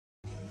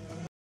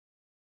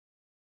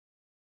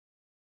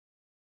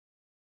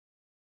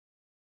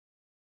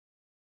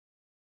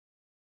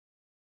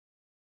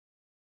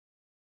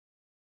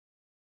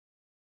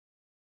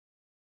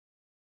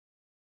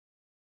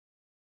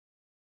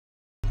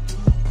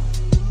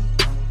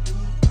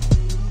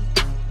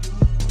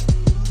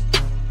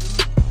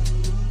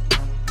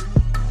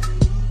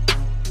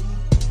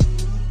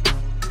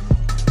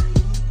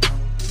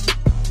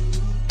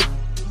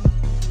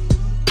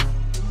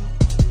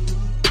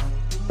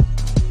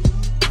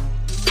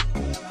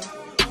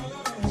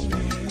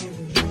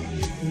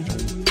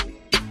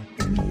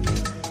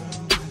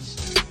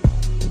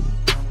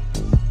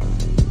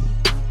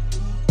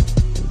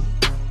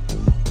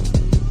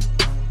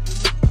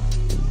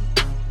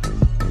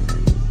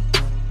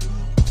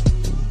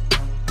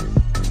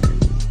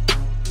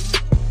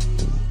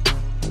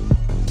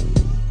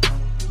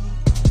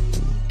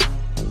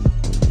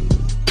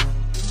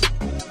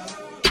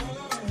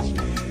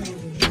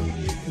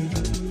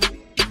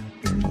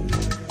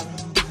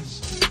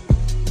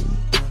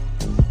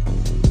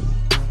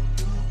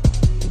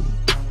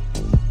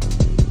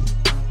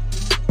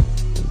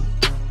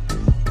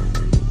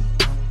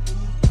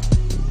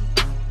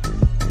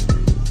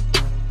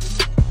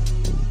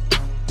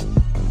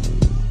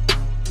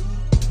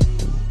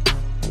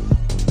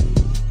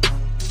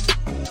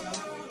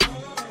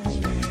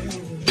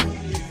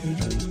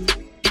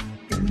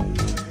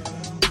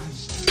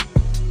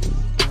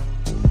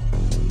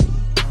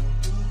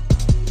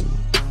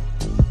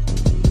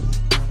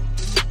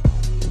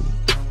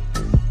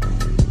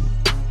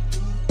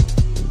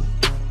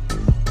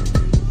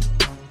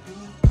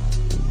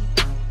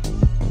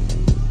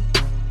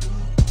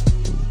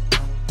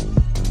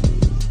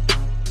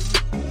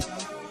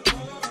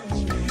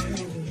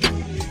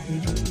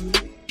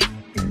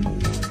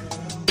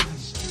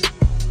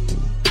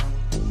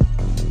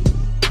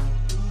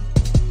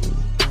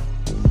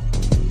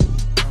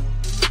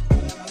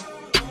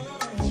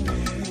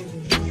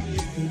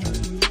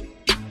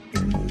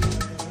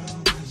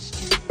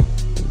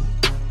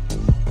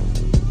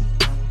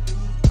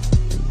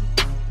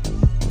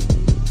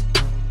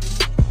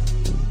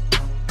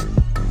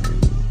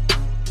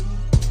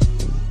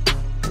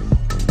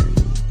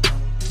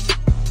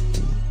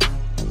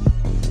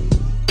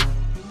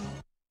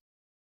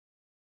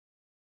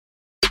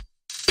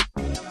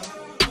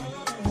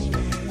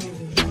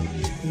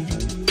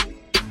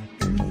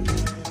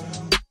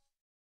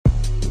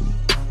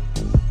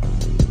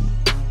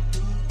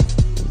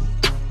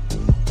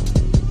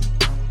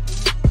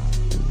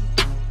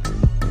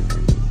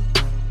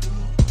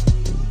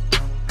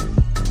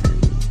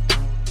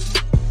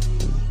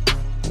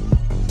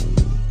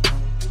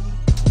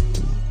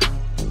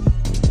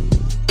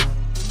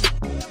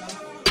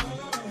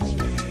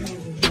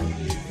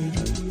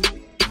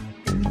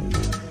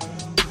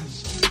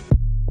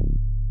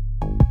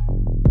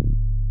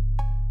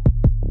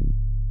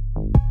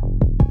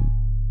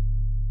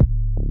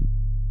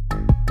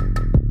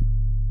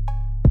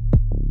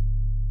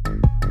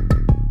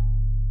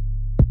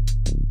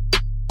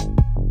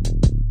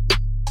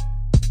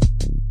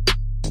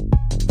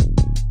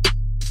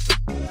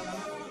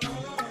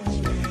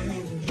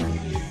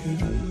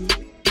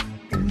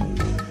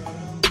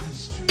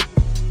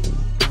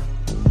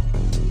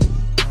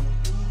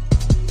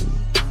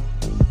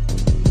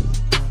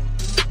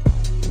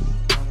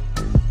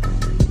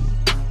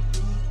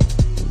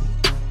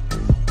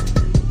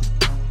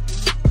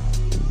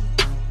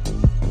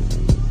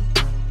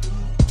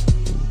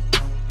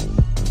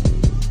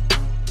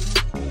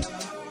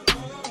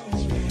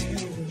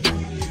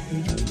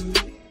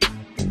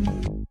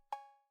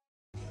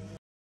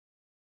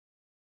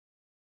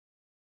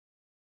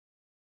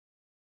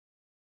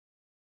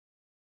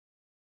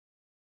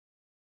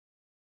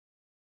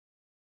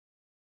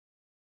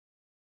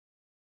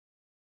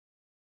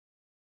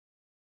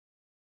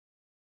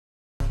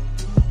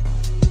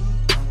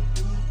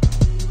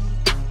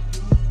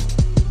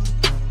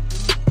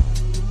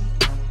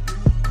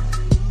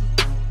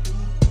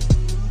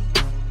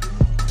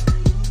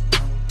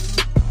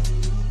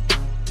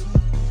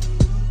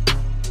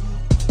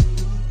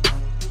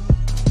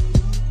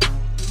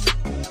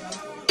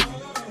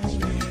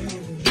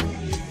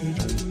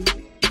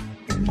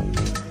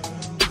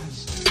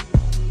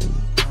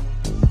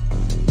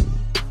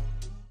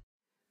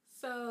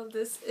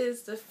this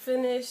is the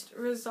finished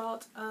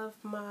result of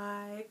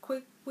my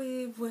quick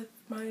weave with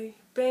my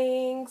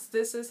bangs.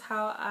 This is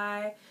how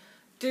I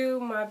do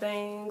my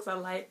bangs. I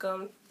like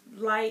them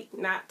light,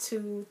 not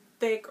too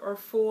thick or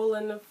full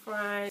in the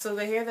front. So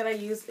the hair that I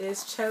use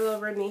is Cello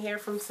Remi hair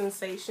from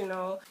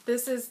Sensationnel.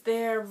 This is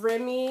their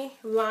Remi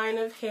line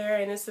of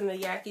hair and it's in the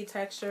Yaki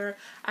texture.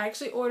 I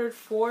actually ordered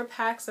 4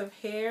 packs of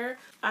hair.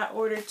 I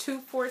ordered 2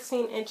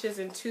 14 inches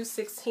and 2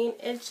 16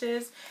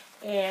 inches.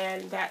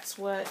 And that's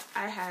what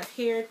I have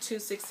here, 2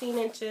 16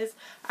 inches.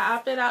 I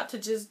opted out to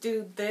just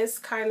do this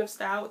kind of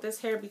style with this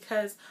hair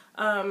because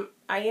I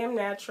am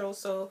natural,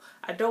 so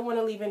I don't want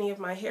to leave any of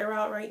my hair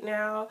out right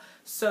now.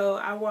 So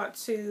I want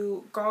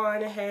to go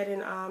on ahead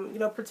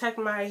and protect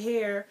my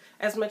hair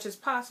as much as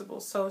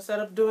possible. So instead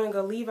of doing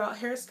a leave out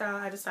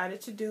hairstyle, I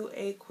decided to do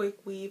a quick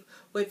weave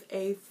with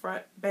a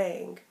front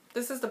bang.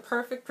 This is the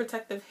perfect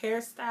protective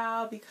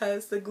hairstyle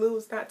because the glue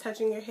is not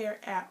touching your hair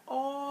at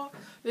all.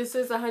 This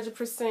is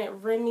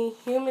 100% Remi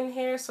human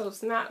hair, so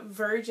it's not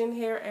virgin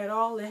hair at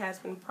all. It has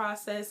been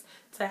processed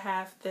to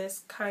have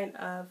this kind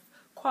of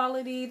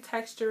quality,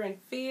 texture, and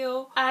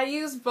feel. I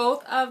used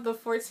both of the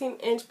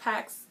 14-inch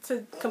packs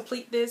to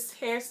complete this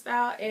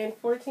hairstyle, and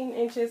 14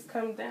 inches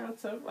come down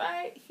to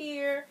right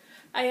here.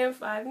 I am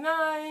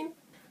 5'9".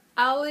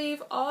 I'll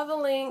leave all the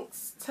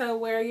links to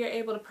where you're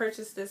able to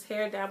purchase this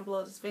hair down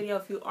below this video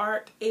if you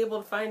aren't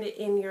able to find it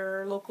in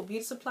your local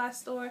beauty supply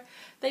store.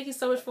 Thank you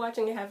so much for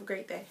watching and have a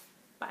great day.